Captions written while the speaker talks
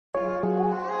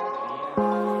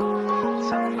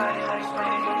Somebody like me.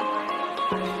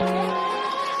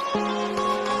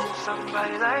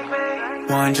 Somebody like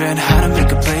me. Wondering how to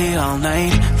make a play all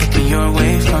night, looking your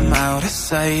way from out of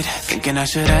sight, thinking I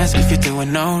should ask if you're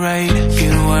doing alright.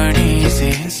 You weren't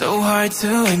easy, so hard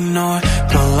to ignore.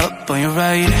 Pull up on your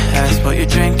right, ask what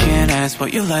you're drinking, ask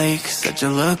what you like. Said you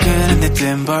look good in the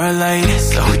dim bar light,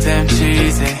 so damn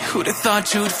cheesy. Who'd have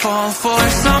thought you'd fall for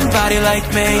somebody like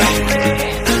me?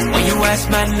 When you asked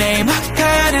my name, I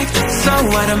panicked, so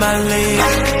out of my league.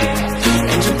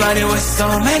 And your body was so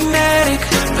magnetic.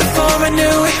 Before I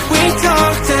knew it, we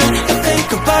talked, and I think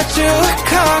about you a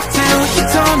cocktail. You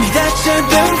told me that you've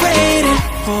been waiting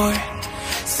for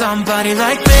somebody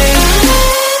like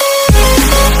me.